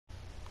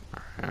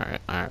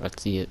Alright,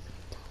 let's see it.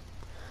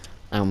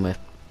 I'm with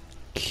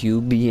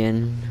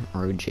QBN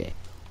RJ.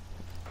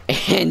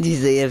 And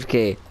he's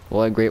AFK.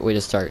 What a great way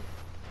to start.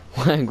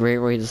 What a great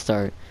way to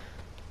start.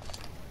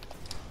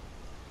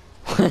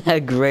 What a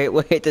great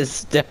way to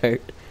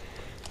start.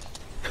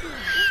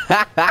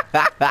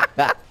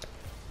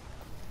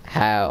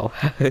 How?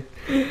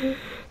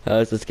 How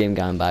has this game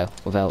gone by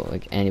without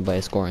like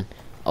anybody scoring?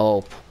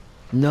 Oh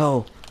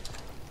no.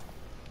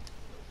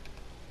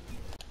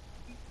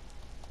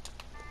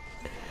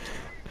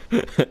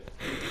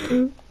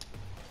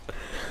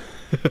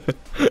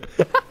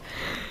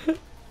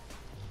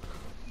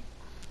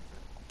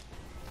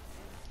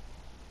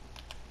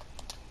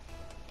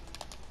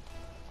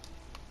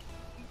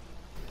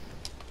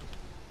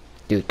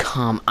 Dude,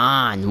 come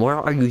on.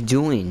 What are you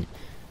doing?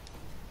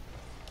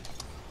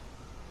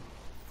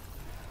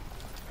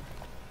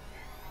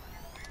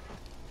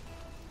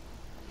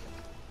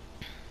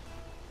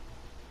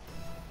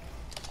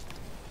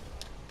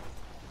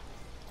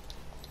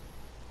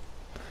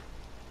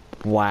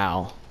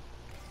 Wow.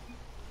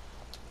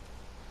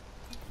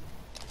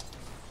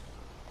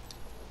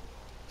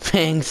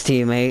 Thanks,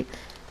 teammate.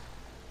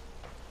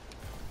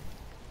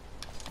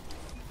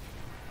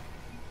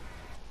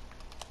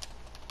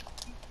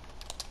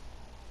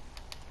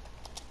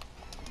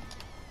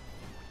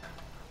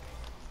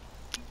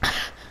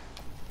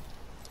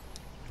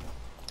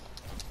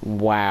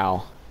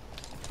 Wow.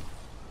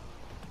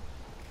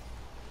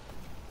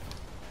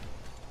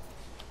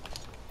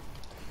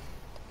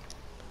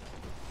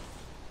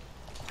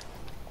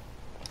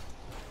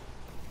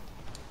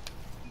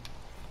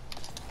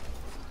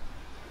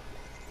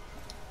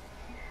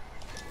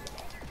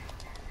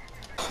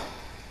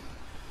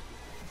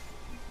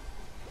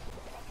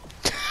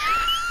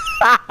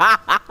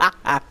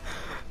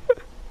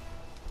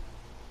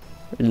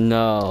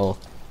 No.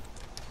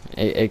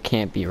 It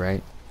can't be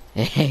right.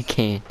 It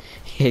can't.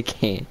 It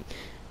can't.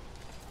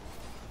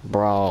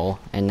 Bro.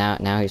 And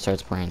now he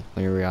starts playing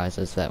when he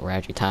realizes that we're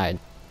actually tied.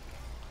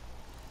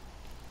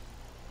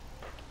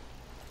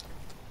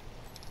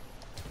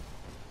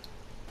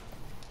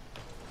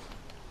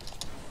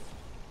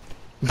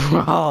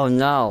 Bro,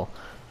 no.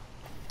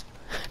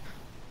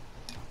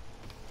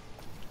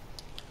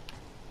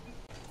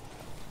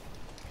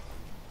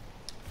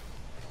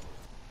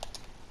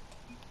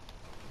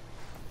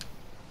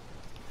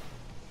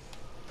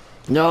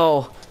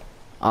 No.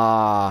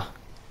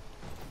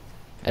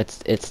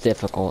 It's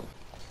difficult.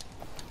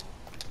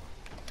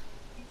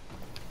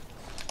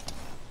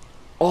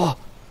 Oh,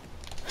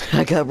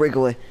 I got a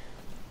breakaway.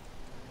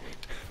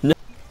 No.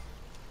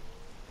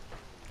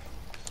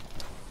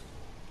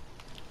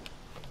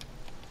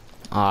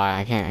 Oh,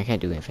 I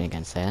can't do anything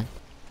against that.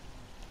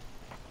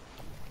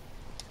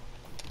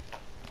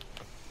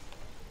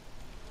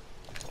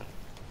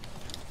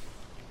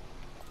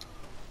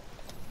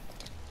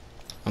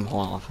 I'm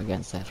holding off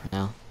against that for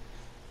now.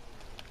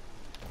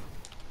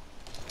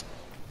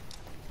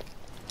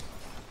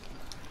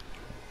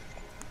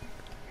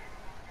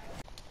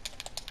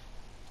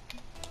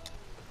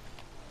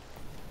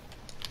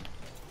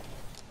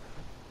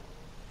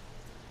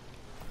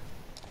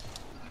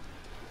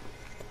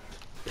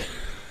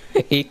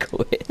 He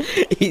quit.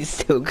 He's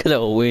still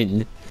gonna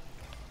win.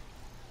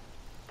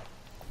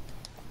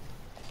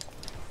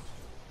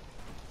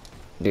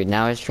 Dude,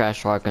 now he's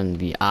trash talking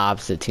the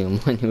opposite to him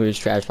when he was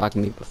trash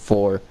talking me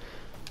before.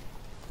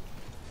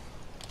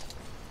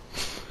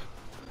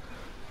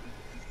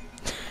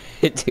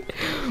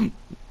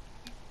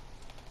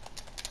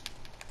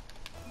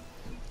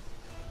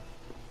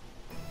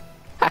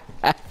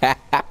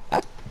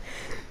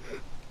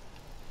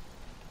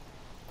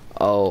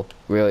 Oh,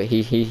 really?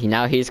 He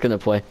now he's gonna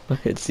play.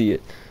 Let's see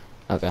it.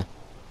 Okay.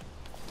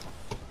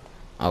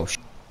 Oh sh.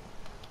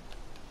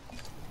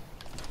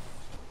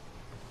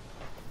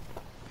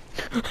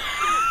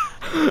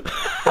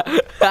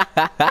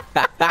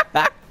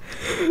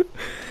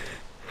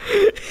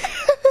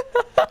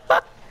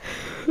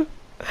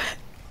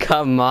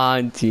 Come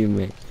on,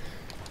 teammate.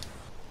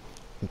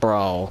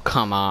 Bro,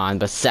 come on.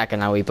 The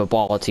second I leap a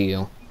ball to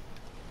you.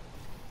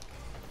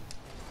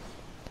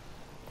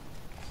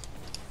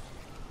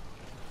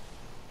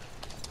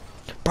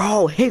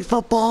 Bro, hit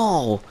the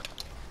ball!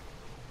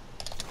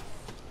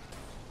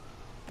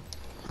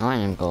 I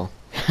am goal.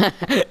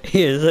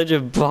 He is such a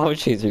ball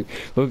chaser.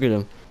 Look at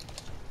him.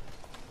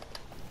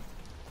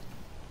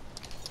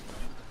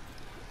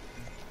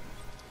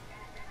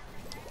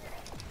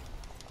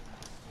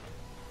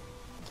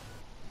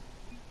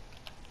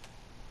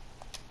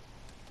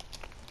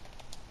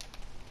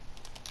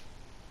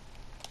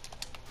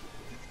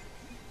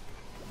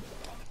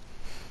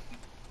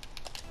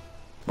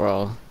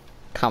 Bro,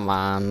 come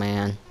on,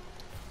 man.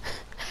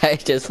 I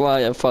just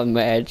wanted a fun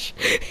match.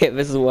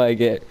 This is what I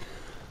get.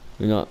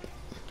 You know,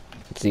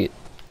 let's see it.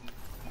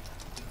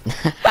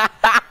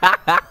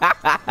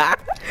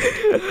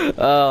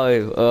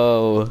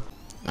 Oh.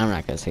 I'm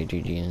not gonna say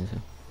GG.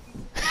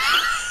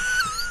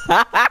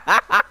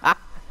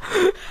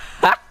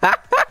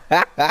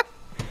 So.